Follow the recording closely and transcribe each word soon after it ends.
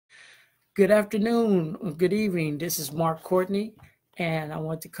Good afternoon, or good evening. This is Mark Courtney, and I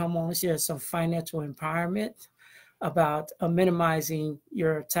want to come on and share some financial empowerment about minimizing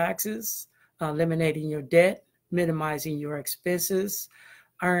your taxes, eliminating your debt, minimizing your expenses,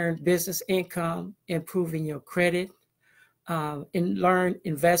 earn business income, improving your credit, and learn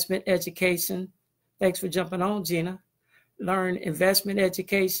investment education. Thanks for jumping on, Gina. Learn investment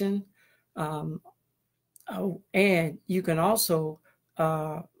education, um, and you can also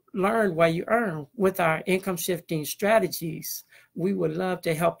uh, learn while you earn with our income shifting strategies. We would love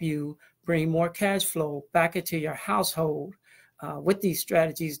to help you bring more cash flow back into your household with these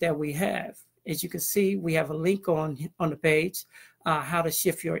strategies that we have. As you can see, we have a link on the page,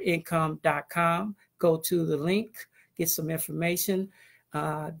 howtoshiftyourincome.com. Go to the link, get some information,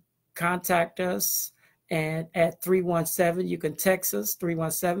 uh, contact us. And at 317, you can text us,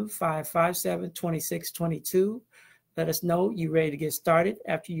 317-557-2622. Let us know you're ready to get started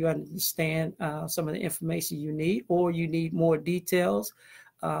after you understand some of the information you need, or you need more details.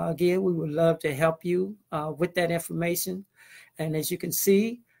 Again, we would love to help you with that information. And as you can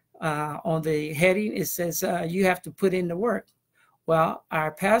see on the heading, it says you have to put in the work. Well,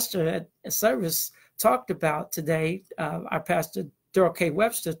 our pastor at service talked about today, our pastor, Daryl K.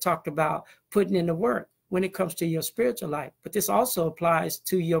 Webster, talked about putting in the work when it comes to your spiritual life. But this also applies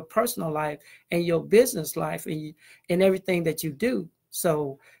to your personal life and your business life and everything that you do.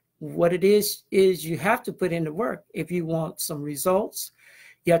 So what it is you have to put in the work if you want some results.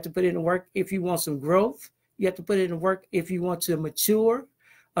 You have to put in the work if you want some growth. You have to put in the work if you want to mature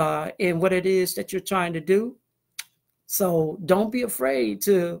in what it is that you're trying to do. So don't be afraid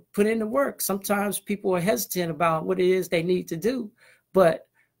to put in the work. Sometimes people are hesitant about what it is they need to do, but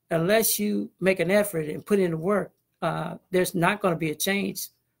unless you make an effort and put in the work, there's not going to be a change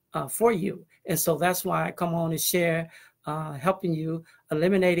for you. And so that's why I come on and share, helping you,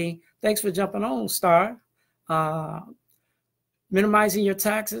 eliminating. Thanks for jumping on, Star. Minimizing your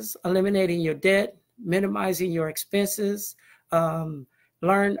taxes, eliminating your debt, minimizing your expenses,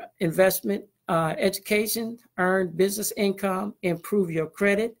 learn investment education, earn business income, improve your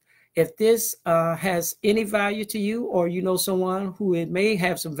credit. If this has any value to you, or you know someone who it may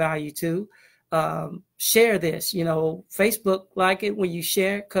have some value to, share this. Facebook, like it when you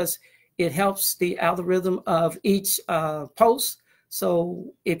share, because it helps the algorithm of each post.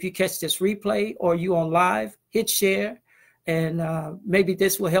 So if you catch this replay or you on live, hit share, and maybe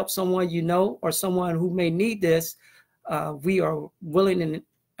this will help someone you know or someone who may need this. We are willing and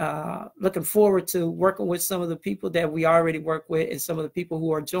looking forward to working with some of the people that we already work with and some of the people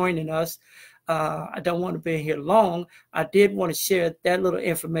who are joining us. I don't want to be here long. I did want to share that little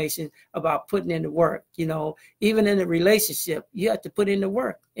information about putting in the work. Even in a relationship, you have to put in the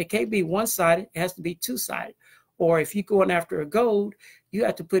work. It can't be one-sided. It has to be two-sided. Or if you're going after a goal, you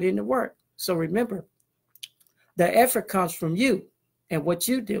have to put in the work. So remember, the effort comes from you and what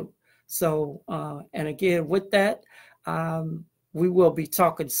you do. So, and again, with that, we will be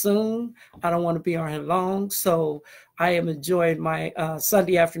talking soon. I don't want to be on here long, so I am enjoying my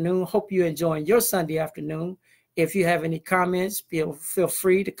Sunday afternoon. Hope you're enjoying your Sunday afternoon. If you have any comments, feel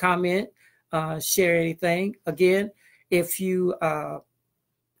free to comment, share anything. Again, if you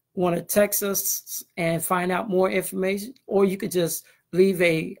want to text us and find out more information, or you could just leave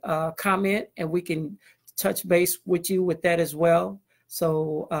a comment and we can touch base with you with that as well.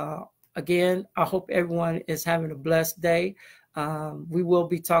 So again, I hope everyone is having a blessed day. We will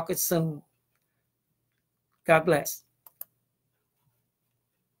be talking soon. God bless.